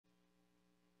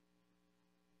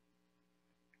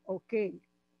Okay.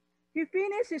 He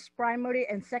finished his primary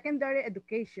and secondary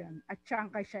education at Chiang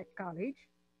Kai-shek College,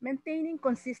 maintaining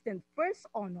consistent first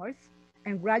honors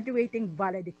and graduating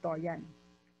valedictorian.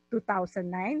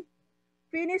 2009,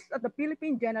 finished at the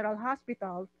Philippine General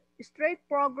Hospital, straight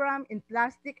program in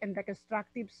plastic and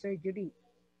reconstructive surgery.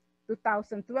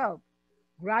 2012,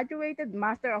 graduated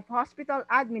Master of Hospital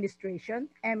Administration,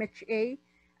 MHA,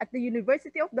 at the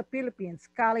University of the Philippines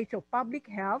College of Public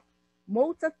Health,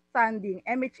 most outstanding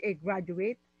MHA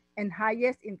graduate, and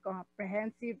highest in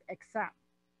comprehensive exam.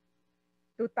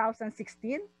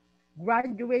 2016,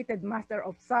 graduated Master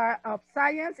of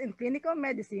Science in Clinical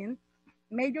Medicine,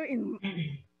 major in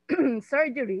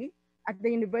surgery at the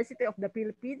University of the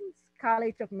Philippines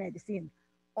College of Medicine,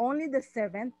 only the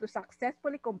seventh to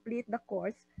successfully complete the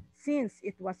course since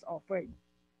it was offered.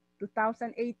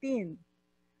 2018,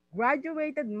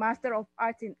 graduated Master of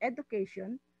Arts in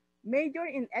Education, major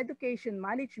in Education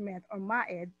Management or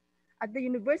MAED at the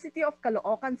University of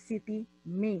Caloocan City,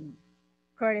 Maine.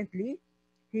 Currently,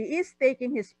 he is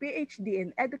taking his PhD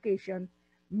in Education,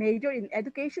 major in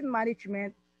Education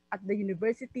Management at the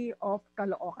University of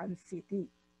Caloocan City.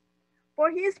 For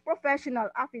his professional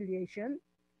affiliation,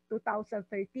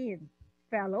 2013,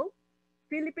 Fellow,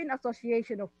 Philippine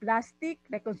Association of Plastic,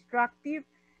 Reconstructive,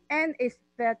 and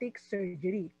Aesthetic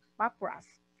Surgery, FPAPRAS.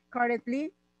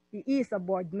 Currently, he is a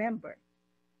board member.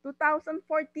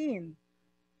 2014,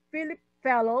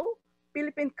 Fellow,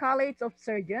 Philippine College of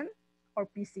Surgeons, or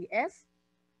PCS.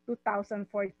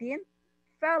 2014,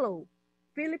 Fellow,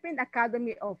 Philippine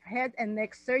Academy of Head and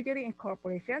Neck Surgery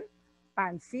Incorporation,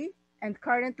 FPAHNSI, and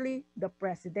currently the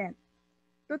president.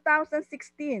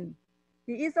 2016,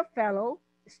 he is a fellow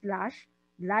 /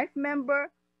 life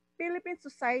member, Philippine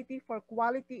Society for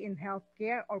Quality in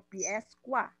Healthcare or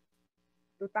FPSQUA.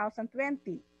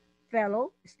 2020,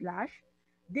 fellow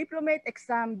 / diplomate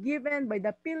exam given by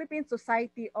the Philippine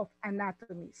Society of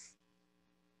Anatomists.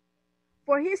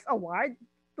 For his award,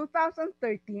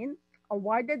 2013,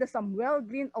 awarded the Samuel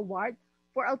Green Award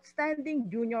for Outstanding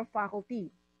Junior Faculty.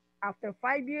 After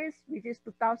 5 years, which is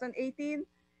 2018,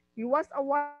 he was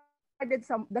awarded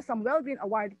the Samuel Green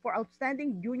Award for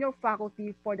Outstanding Junior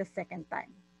Faculty for the second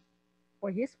time. For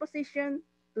his position,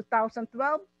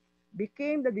 2012,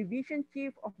 became the Division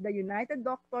Chief of the United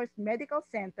Doctors Medical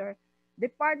Center,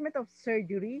 Department of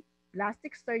Surgery,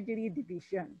 Plastic Surgery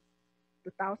Division.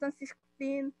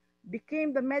 2016,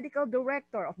 became the Medical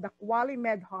Director of the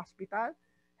QualiMed Hospital,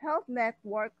 Health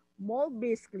Network,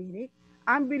 Mall-Based Clinic,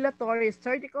 Ambulatory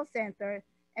Surgical Center,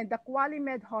 and the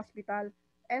QualiMed Hospital,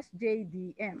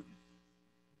 SJDM.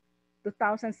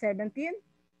 2017,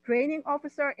 Training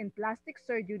Officer in Plastic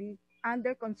Surgery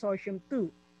under Consortium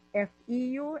 2,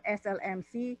 FEU,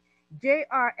 SLMC,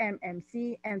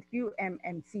 JRMMC, and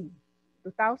QMMC.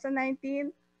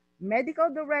 2019, Medical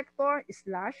Director /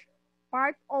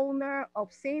 part owner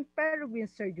of St. Peregrine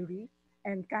Surgery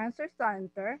and Cancer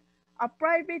Center, a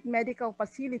private medical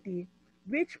facility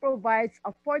which provides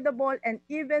affordable and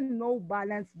even no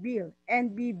balance bill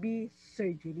 (NBB)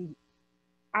 surgery.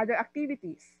 Other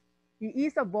activities. He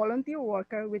is a volunteer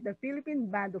worker with the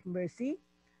Philippine Band of Mercy,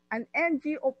 an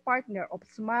NGO partner of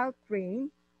Smile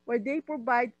Train, where they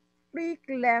provide free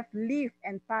cleft lip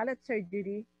and palate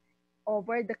surgery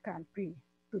over the country.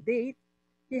 To date,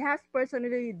 he has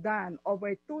personally done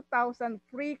over 2,000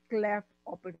 free cleft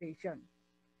operations.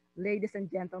 Ladies and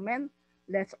gentlemen,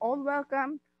 let's all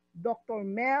welcome Dr.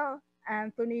 Mel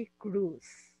Anthony Cruz.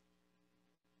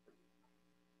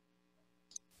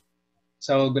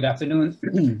 So good afternoon.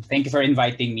 Thank you for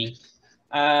inviting me.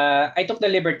 I took the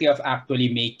liberty of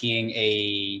actually making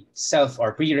a self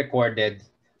or pre-recorded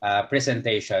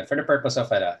presentation for the purpose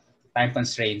of time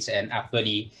constraints and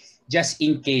actually just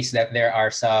in case that there are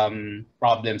some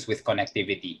problems with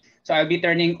connectivity. So I'll be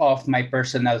turning off my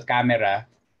personal camera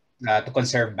to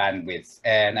conserve bandwidth.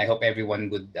 And I hope everyone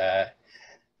would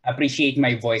appreciate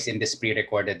my voice in this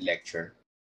pre-recorded lecture.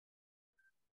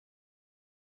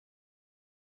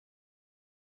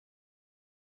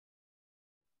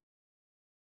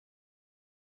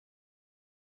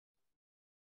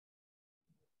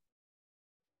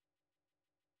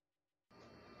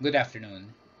 Good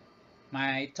afternoon.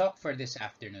 My talk for this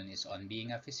afternoon is on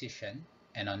being a physician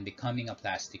and on becoming a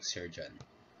plastic surgeon.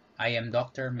 I am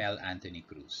Dr. Mel Anthony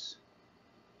Cruz.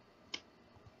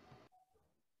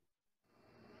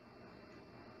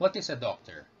 What is a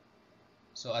doctor?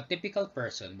 So a typical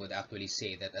person would actually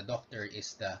say that a doctor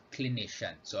is the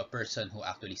clinician, so a person who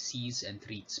actually sees and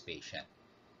treats patients.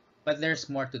 But there's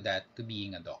more to that, to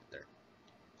being a doctor.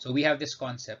 So we have this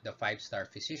concept of 5-star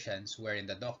physicians, wherein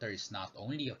the doctor is not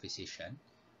only a physician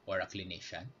or a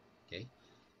clinician, okay?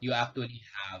 You actually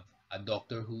have a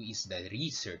doctor who is the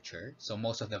researcher. So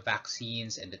most of the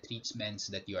vaccines and the treatments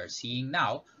that you are seeing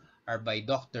now are by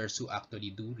doctors who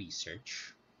actually do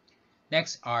research.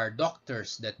 Next are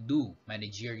doctors that do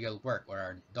managerial work or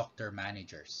are doctor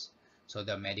managers. So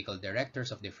the medical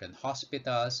directors of different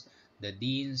hospitals, the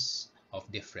deans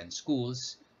of different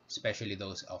schools, especially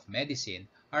those of medicine,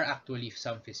 are actually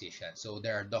some physicians. So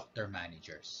there are doctor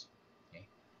managers. Okay.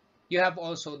 You have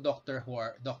also doctors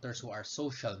who are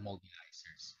social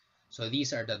mobilizers. So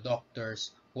these are the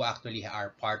doctors who actually are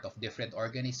part of different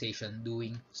organizations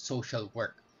doing social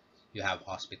work. You have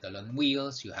Hospital on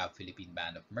Wheels, you have Philippine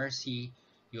Band of Mercy,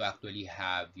 you actually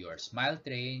have your Smile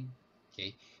Train,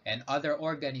 okay, and other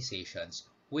organizations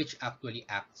which actually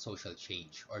act social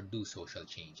change or do social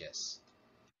changes.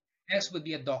 Next would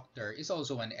be a doctor is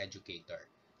also an educator.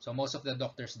 So most of the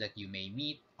doctors that you may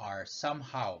meet are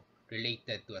somehow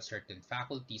related to a certain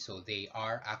faculty. So they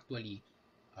are actually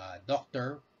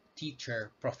doctor,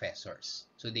 teacher, professors.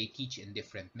 So they teach in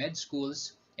different med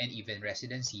schools and even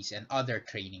residencies and other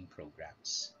training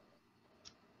programs.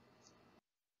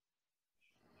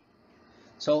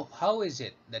 So how is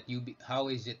it that how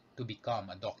is it to become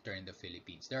a doctor in the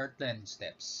Philippines? There are 10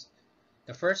 steps.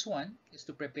 The first one is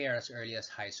to prepare as early as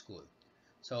high school.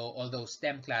 So although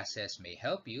STEM classes may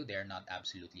help you, they're not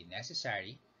absolutely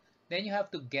necessary. Then you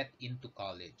have to get into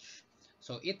college.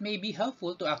 So it may be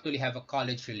helpful to actually have a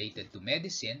college related to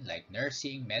medicine like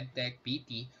nursing, medtech,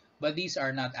 PT, but these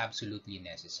are not absolutely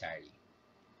necessary.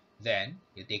 Then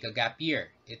you take a gap year.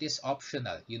 It is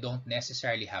optional. You don't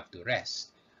necessarily have to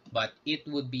rest, but it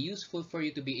would be useful for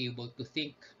you to be able to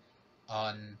think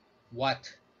on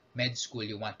what med school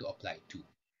you want to apply to.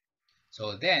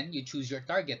 So then you choose your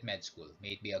target med school, may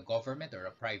it be a government or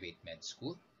a private med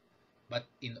school. But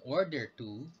in order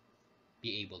to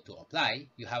be able to apply,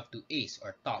 you have to ace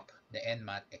or top the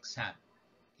NMAT exam.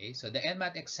 Okay, so the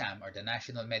NMAT exam or the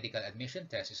National Medical Admission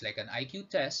Test is like an IQ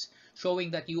test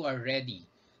showing that you are ready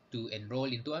to enroll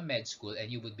into a med school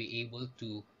and you would be able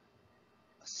to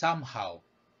somehow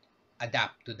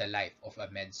adapt to the life of a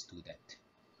med student.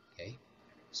 Okay,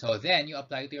 so then you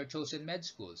apply to your chosen med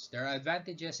schools. There are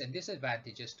advantages and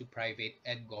disadvantages to private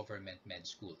and government med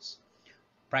schools.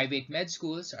 Private med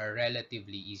schools are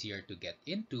relatively easier to get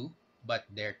into, but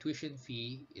their tuition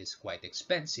fee is quite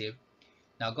expensive.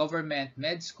 Now, government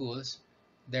med schools,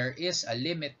 there is a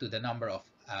limit to the number of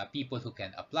people who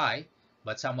can apply,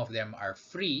 but some of them are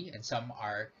free and some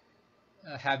are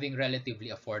having relatively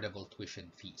affordable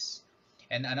tuition fees.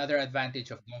 And another advantage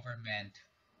of government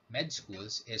med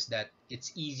schools is that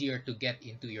it's easier to get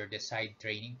into your desired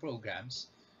training programs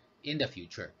in the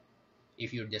future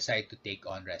if you decide to take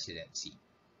on residency.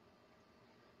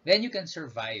 Then you can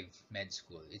survive med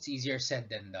school. It's easier said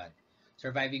than done.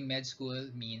 Surviving med school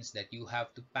means that you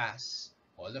have to pass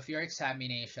all of your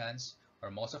examinations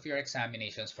or most of your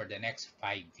examinations for the next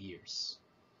 5 years.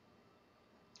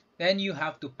 Then you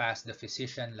have to pass the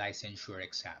physician licensure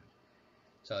exam.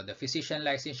 So the physician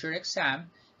licensure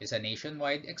exam is a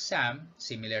nationwide exam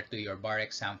similar to your bar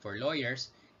exam for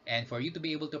lawyers. And for you to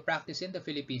be able to practice in the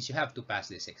Philippines, you have to pass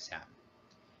this exam.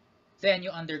 Then you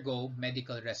undergo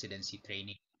medical residency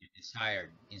training in your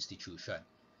desired institution.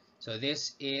 So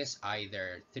this is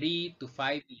either 3 to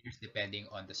 5 years depending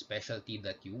on the specialty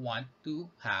that you want to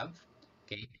have.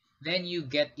 Okay. Then you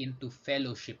get into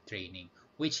fellowship training,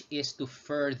 which is to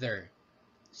further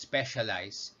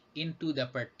specialize into the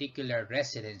particular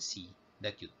residency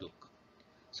that you took.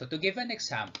 So to give an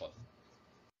example,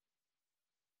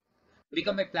 to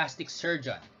become a plastic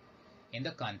surgeon in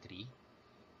the country,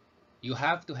 you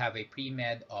have to have a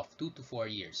pre-med of 2 to 4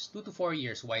 years. 2 to 4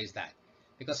 years, why is that?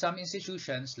 Because some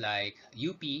institutions like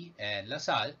UP and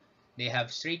LaSalle, they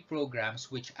have straight programs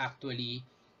which actually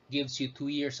gives you 2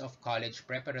 years of college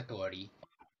preparatory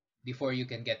before you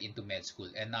can get into med school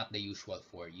and not the usual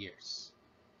 4 years.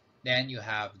 Then you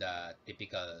have the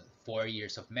typical 4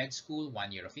 years of med school,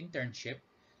 1 year of internship.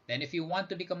 Then if you want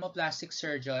to become a plastic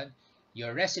surgeon,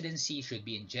 your residency should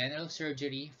be in general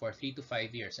surgery for 3 to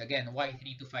 5 years. Again, why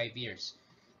 3 to 5 years?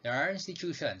 There are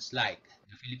institutions like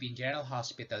the Philippine General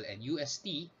Hospital and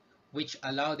UST which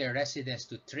allow their residents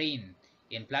to train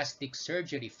in plastic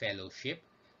surgery fellowship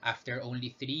after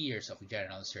only 3 years of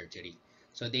general surgery.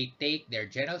 So they take their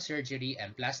general surgery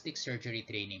and plastic surgery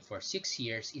training for 6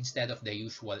 years instead of the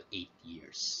usual 8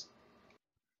 years.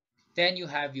 Then you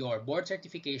have your board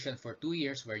certification for 2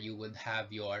 years where you would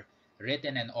have your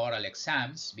written and oral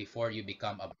exams before you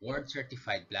become a board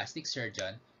certified plastic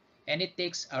surgeon. And it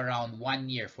takes around 1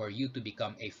 year for you to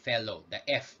become a fellow, the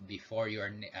F before your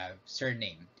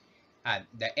surname.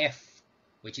 The F,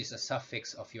 which is a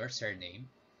suffix of your surname,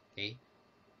 okay,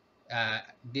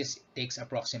 this takes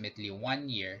approximately 1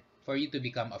 year for you to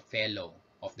become a fellow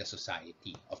of the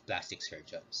Society of Plastic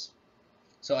Surgeons.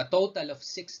 So a total of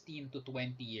 16 to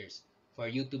 20 years for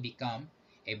you to become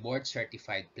a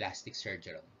board-certified plastic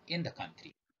surgeon in the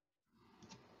country.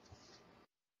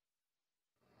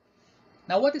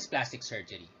 Now, what is plastic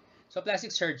surgery? So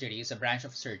plastic surgery is a branch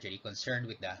of surgery concerned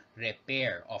with the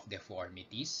repair of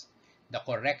deformities, the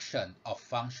correction of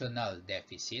functional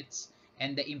deficits,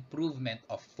 and the improvement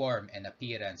of form and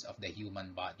appearance of the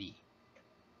human body.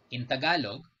 In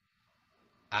Tagalog,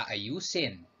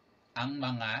 aayusin ang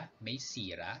mga may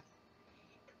sira,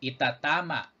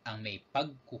 itatama ang may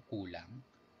pagkukulang,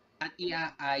 at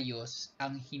iaayos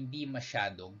ang hindi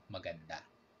masyadong maganda.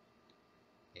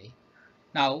 Okay?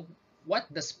 Now, what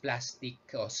does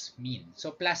plastikos mean? So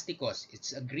plastikos,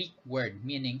 it's a Greek word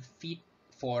meaning fit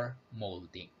for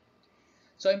molding.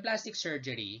 So in plastic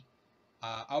surgery,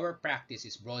 our practice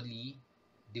is broadly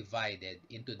divided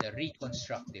into the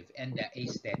reconstructive and the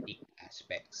aesthetic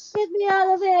aspects. Get me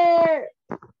out of here!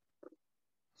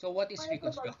 So what is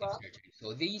reconstructive surgery?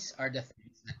 So these are the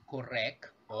things that correct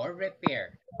or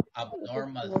repair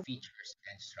abnormal features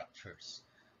and structures.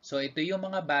 So ito yung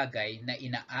mga bagay na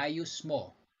inaayos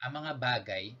mo ang mga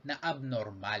bagay na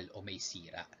abnormal o may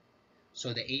sira.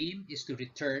 So the aim is to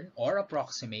return or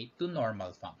approximate to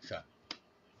normal function.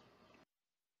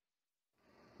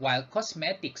 While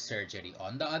cosmetic surgery,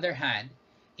 on the other hand,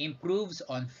 improves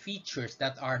on features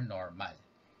that are normal.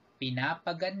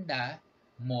 Pinapaganda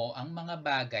mo ang mga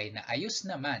bagay na ayos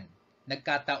naman,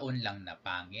 nagkataon lang na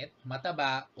pangit,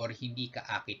 mataba, or hindi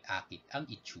kaakit-akit ang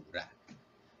itsura.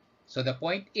 So the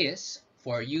point is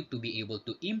for you to be able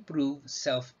to improve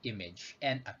self-image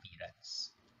and appearance.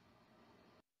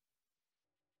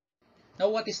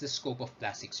 Now, what is the scope of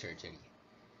plastic surgery?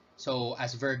 So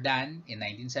as Verdun in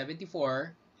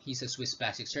 1974, he's a Swiss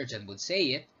plastic surgeon, would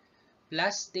say it,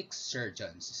 plastic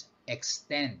surgeons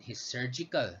extend his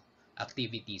surgical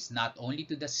activities not only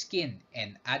to the skin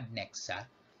and adnexa,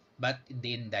 but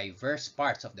in diverse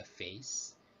parts of the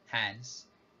face, hands,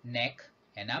 neck,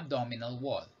 and abdominal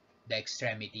wall, the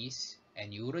extremities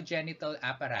and urogenital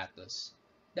apparatus,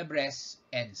 the breast,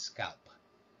 and scalp.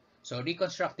 So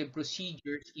reconstructive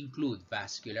procedures include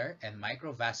vascular and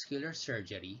microvascular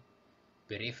surgery,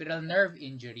 peripheral nerve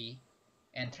injury,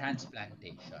 and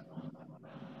transplantation.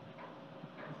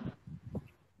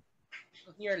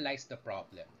 So here lies the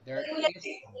problem. There is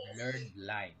a blurred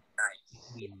line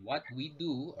between what we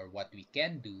do or what we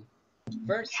can do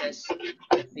versus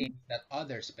the things that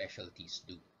other specialties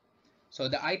do. So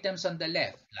the items on the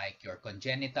left, like your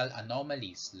congenital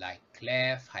anomalies like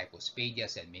cleft,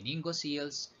 hypospadias, and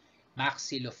meningoceles,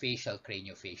 maxillofacial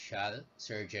craniofacial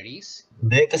surgeries,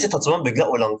 Hindi, kasi tatsuman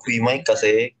bigla walang mic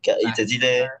kasi kaya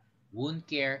itajide. wound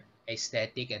care,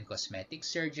 aesthetic and cosmetic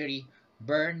surgery,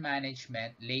 burn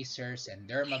management, lasers, and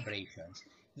dermabrasions,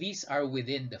 these are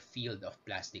within the field of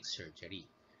plastic surgery.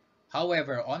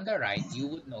 However, on the right, you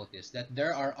would notice that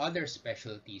there are other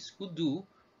specialties who do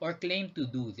or claim to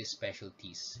do these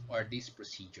specialties or these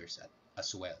procedures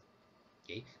as well.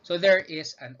 Okay, so there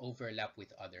is an overlap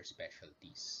with other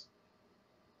specialties.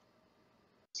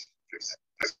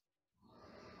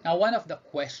 Now, one of the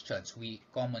questions we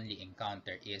commonly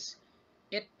encounter is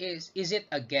it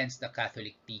against the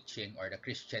Catholic teaching or the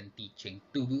Christian teaching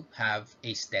to have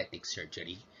aesthetic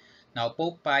surgery? Now,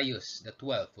 Pope Pius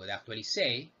XII would actually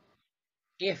say,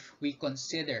 if we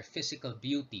consider physical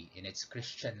beauty in its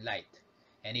Christian light,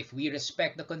 and if we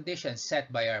respect the conditions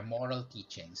set by our moral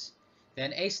teachings,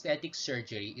 then aesthetic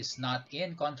surgery is not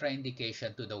in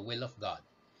contraindication to the will of God,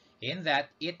 in that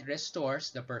it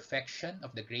restores the perfection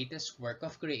of the greatest work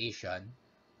of creation,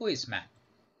 who is man.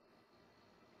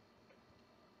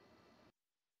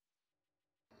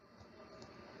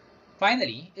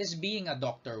 Finally, is being a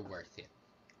doctor worth it?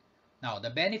 Now, the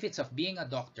benefits of being a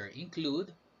doctor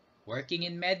include working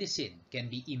in medicine can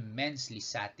be immensely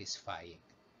satisfying.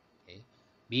 Okay?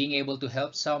 Being able to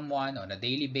help someone on a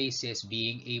daily basis,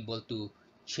 being able to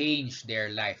change their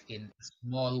life in a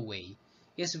small way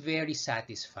is very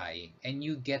satisfying, and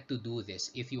you get to do this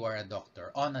if you are a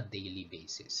doctor on a daily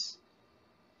basis.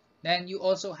 Then you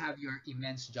also have your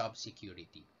immense job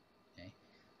security. Okay?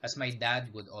 As my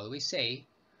dad would always say,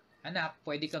 anak,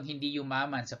 pwede kang hindi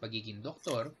yumaman sa pagiging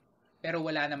doktor, pero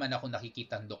wala naman ako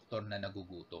nakikitang doktor na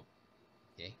nagugutom.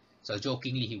 Okay? So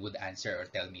jokingly, he would answer or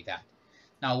tell me that.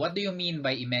 Now, what do you mean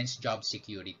by immense job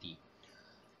security?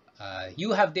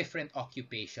 You have different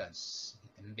occupations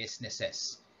and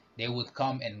businesses. They would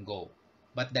come and go,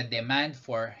 but the demand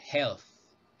for health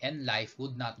and life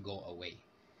would not go away.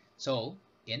 So,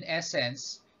 in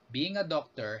essence, being a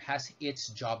doctor has its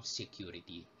job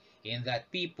security. in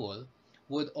that people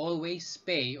would always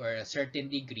pay, or a certain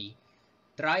degree,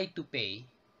 try to pay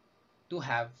to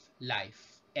have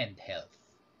life and health.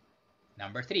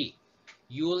 Number 3,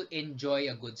 you'll enjoy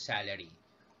a good salary.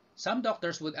 Some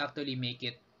doctors would actually make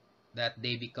it that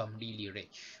they become really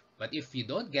rich. But if you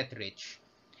don't get rich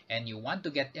and you want to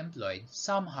get employed,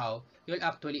 somehow you'll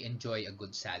actually enjoy a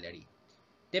good salary.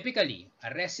 Typically,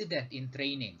 a resident in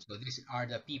training, so these are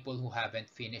the people who haven't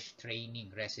finished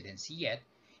training residency yet,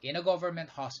 in a government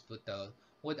hospital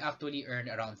would actually earn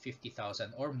around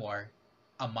 50,000 or more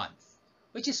a month,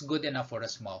 which is good enough for a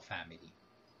small family.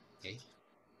 Okay?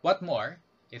 What more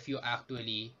if you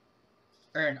actually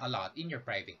earn a lot in your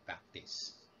private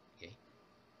practice? Okay?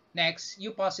 Next,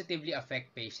 you positively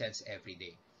affect patients every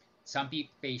day. Some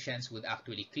patients would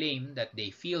actually claim that they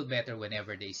feel better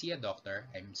whenever they see a doctor.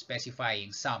 I'm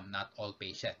specifying some, not all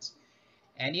patients.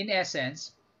 And in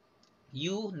essence,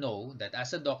 you know that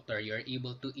as a doctor, you're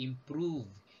able to improve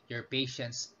your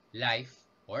patient's life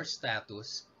or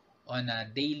status on a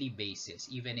daily basis,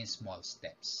 even in small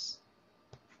steps.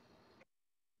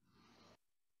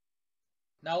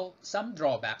 Now, some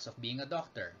drawbacks of being a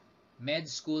doctor. Med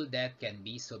school debt can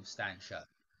be substantial.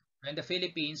 In the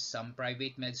Philippines, some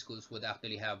private med schools would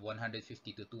actually have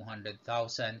 150 to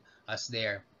 200,000 as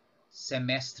their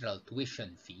semestral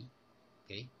tuition fee.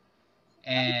 Okay,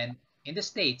 and in the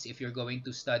States, if you're going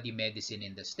to study medicine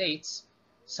in the States,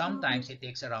 sometimes it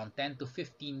takes around 10 to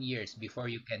 15 years before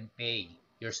you can pay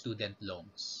your student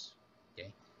loans.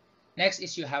 Okay. Next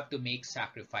is you have to make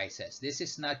sacrifices. This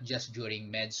is not just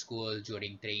during med school,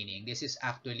 during training. This is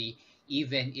actually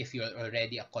even if you're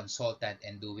already a consultant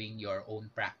and doing your own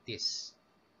practice.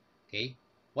 Okay.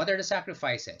 What are the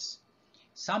sacrifices?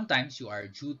 Sometimes you are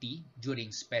duty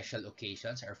during special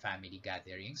occasions or family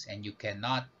gatherings and you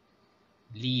cannot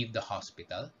leave the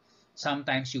hospital.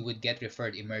 Sometimes you would get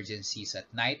referred emergencies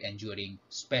at night and during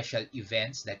special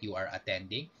events that you are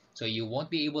attending. So you won't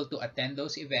be able to attend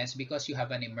those events because you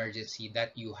have an emergency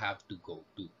that you have to go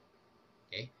to.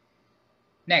 Okay.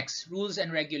 Next, rules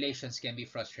and regulations can be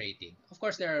frustrating. Of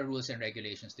course, there are rules and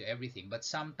regulations to everything, but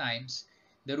sometimes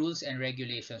the rules and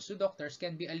regulations to doctors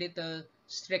can be a little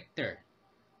stricter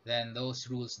than those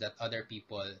rules that other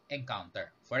people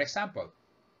encounter. For example,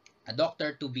 a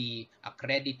doctor to be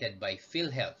accredited by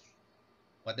PhilHealth.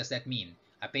 What does that mean?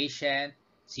 A patient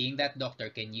seeing that doctor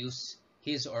can use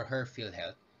his or her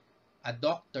PhilHealth. A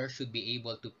doctor should be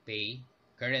able to pay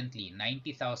currently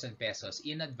 90,000 pesos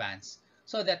in advance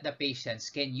so that the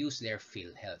patients can use their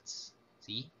PhilHealths.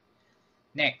 See?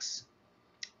 Next,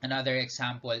 another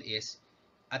example is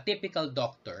a typical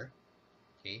doctor,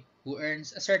 okay, who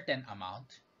earns a certain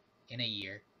amount in a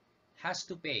year has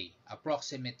to pay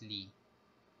approximately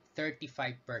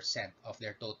 35% of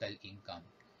their total income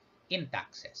in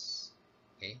taxes.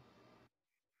 Okay.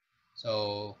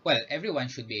 So, well, everyone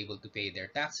should be able to pay their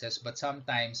taxes, but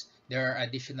sometimes there are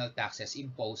additional taxes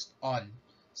imposed on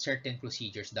certain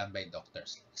procedures done by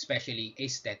doctors, especially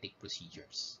aesthetic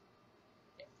procedures.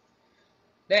 Okay.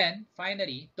 Then,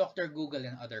 finally, Dr. Google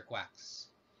and other quacks.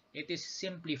 It is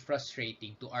simply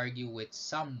frustrating to argue with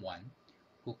someone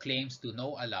who claims to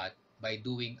know a lot by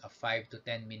doing a 5 to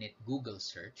 10 minute Google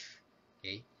search,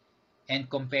 okay, and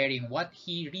comparing what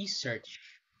he researched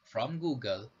from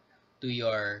Google to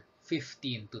your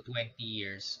 15 to 20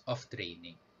 years of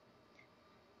training.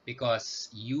 Because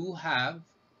you have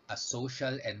a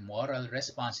social and moral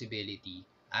responsibility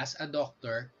as a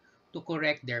doctor to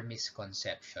correct their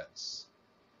misconceptions.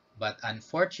 But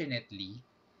unfortunately,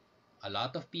 a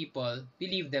lot of people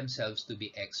believe themselves to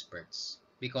be experts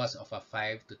because of a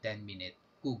 5 to 10 minute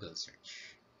Google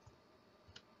search.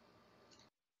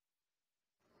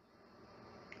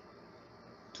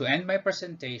 To end my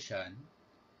presentation,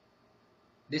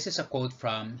 this is a quote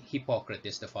from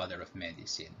Hippocrates, the father of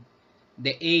medicine.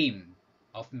 The aim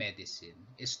of medicine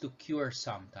is to cure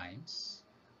sometimes,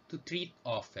 to treat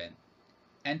often,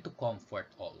 and to comfort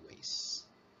always.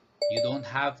 You don't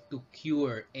have to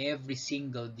cure every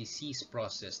single disease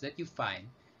process that you find,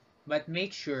 but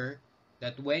make sure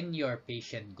that when your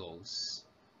patient goes,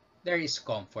 there is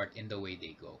comfort in the way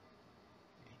they go.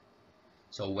 Okay.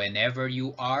 So whenever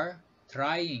you are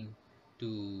trying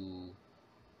to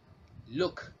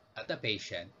look at the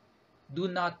patient, do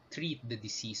not treat the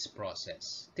disease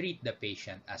process. Treat the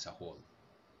patient as a whole.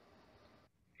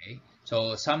 Okay?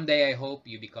 So someday I hope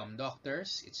you become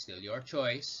doctors. It's still your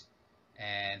choice.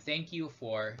 And thank you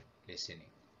for listening.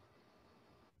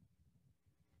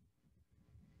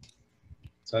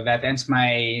 So that ends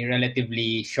my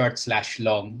relatively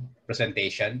short/long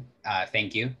presentation.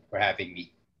 Thank you for having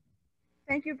me.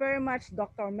 Thank you very much,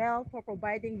 Dr. Mel, for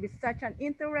providing with such an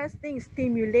interesting,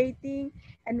 stimulating,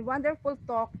 and wonderful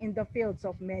talk in the fields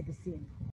of medicine.